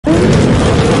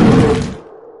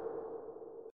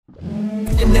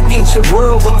ancient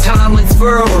world with timeless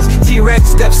furrows. T-Rex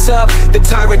steps up, the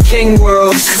tyrant king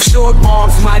world. Short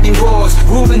arms, mighty roars,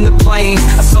 ruling the plain.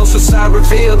 A social side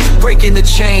revealed, breaking the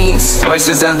chains.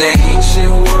 Voices of the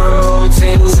ancient world,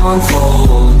 tales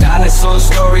unfold. Dinosaur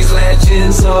stories,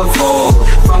 legends of old.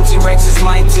 From T-Rex's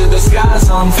mind to the skies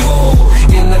unfold.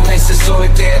 In the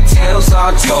Mesozoic, their tales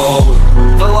are told.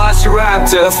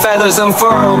 Velociraptor, feathers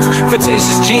unfurled.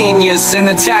 Cretaceous genius in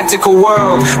a tactical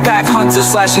world. Pack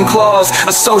hunters slashing claws,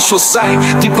 a social sight.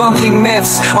 Debunking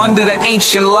myths under the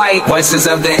ancient light. Voices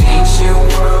of the ancient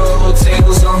world,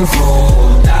 tales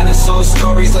unfold. Dinosaur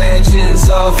stories, legends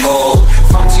of old.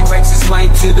 From T-Rex's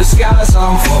might to the skies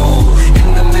unfold.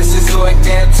 In the Mesozoic,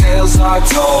 their tales are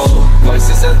told.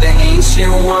 Voices of the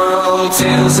ancient world,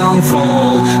 tales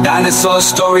unfold. Dinosaur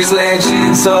stories,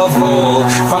 legends of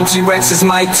old. From T-Rex's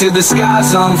might to the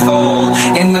skies unfold.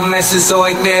 In the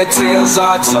Mesozoic, their tales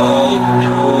are told.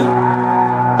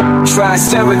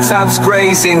 Triceratops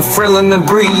grazing, frilling the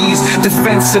breeze.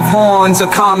 Defensive horns, a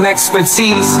calm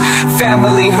expertise.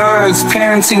 Family herds,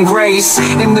 parenting grace.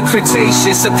 In the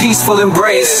Cretaceous, a peaceful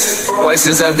embrace.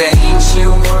 Voices of the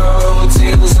ancient world,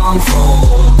 tales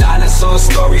unfold. Dinosaur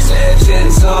stories,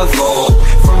 legends of old.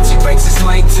 From T-Rex's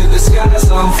might to the skies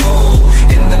unfold.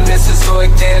 In the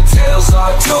Mesozoic, their tales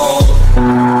are told.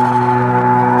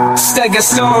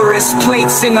 Stegosaurus,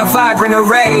 plates in a vibrant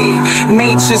array.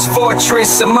 Nature's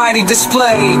fortress, a mighty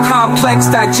display. Complex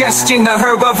digestion, a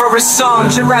herbivorous song.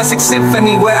 Jurassic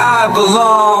symphony, where I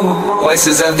belong.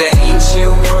 Voices of the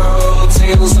ancient world,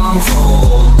 tales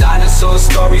unfold. Dinosaur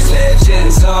stories,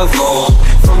 legends of old.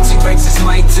 From T-Rex's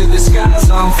might to the skies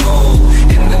unfold.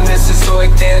 In the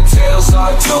Mesozoic, their tales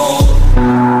are told.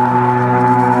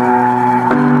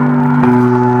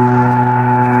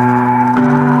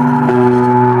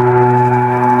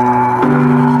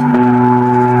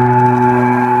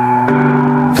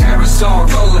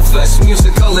 Parasaurolophus,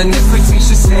 musical in the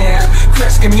Cretaceous era.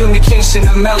 Crest communication,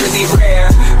 a melody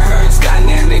rare. Herds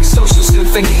dynamic, social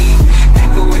symphony.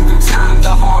 Echoing through time, the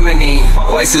harmony.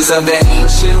 Voices of the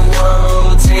ancient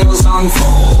world, tales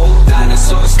unfold.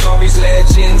 Dinosaur stories,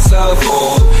 legends of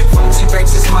old. From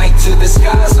T-Rex's might to the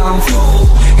skies unfold.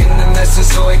 In the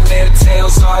Mesozoic, their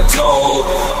tales are told.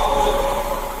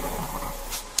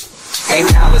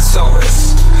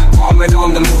 Ankylosaurus, armored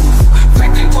on the move.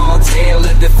 Wrecking ball tail,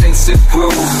 a defensive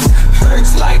groove.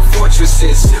 Herds like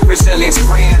fortresses, resilience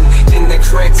grand. In the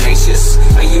Cretaceous,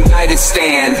 a united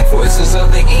stand. Voices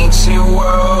of the ancient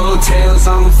world, tales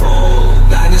unfold.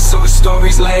 Dinosaur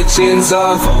stories, legends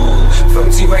of old. From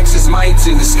T-Rex's might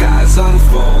to the skies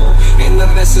unfold. In the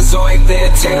Mesozoic, their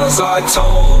tales are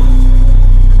told.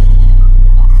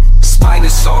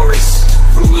 Spinosaurus,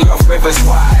 ruler of rivers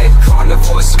wide.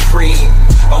 Carnivore supreme,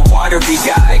 a watery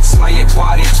guide.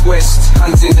 Semi-aquatic twist,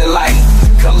 hunting the light.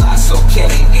 Colossal king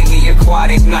in the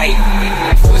aquatic night.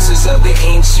 Voices of the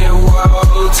ancient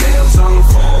world, tales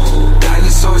unfold.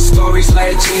 Dinosaur stories,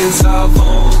 legends of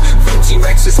old. From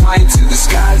T-Rex's might to the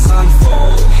skies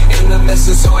unfold. In the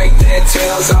Mesozoic, their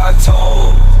tales are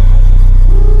told.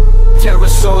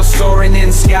 Pterosaurs soaring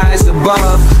in skies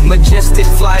above. Majestic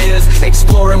flyers,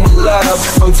 exploring with love.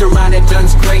 From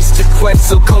Pteranodon's grace to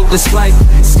Quetzalcoatl's life.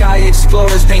 Sky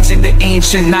explorers painting the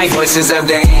ancient night. Voices of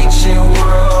the ancient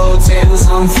world, tales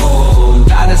unfold.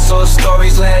 Dinosaur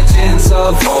stories, legends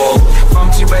of old. From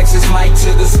T-Rex's might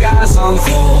to the skies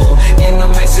unfold. In the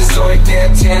Mesozoic, their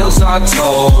tales are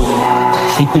told.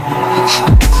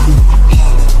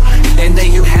 And there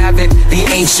you have it, the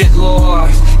ancient lore.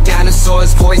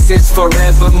 Dinosaurs' voices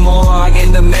forevermore.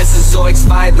 In the Mesozoic's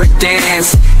vibrant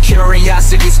dance.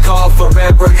 Curiosity's call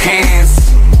forever hands.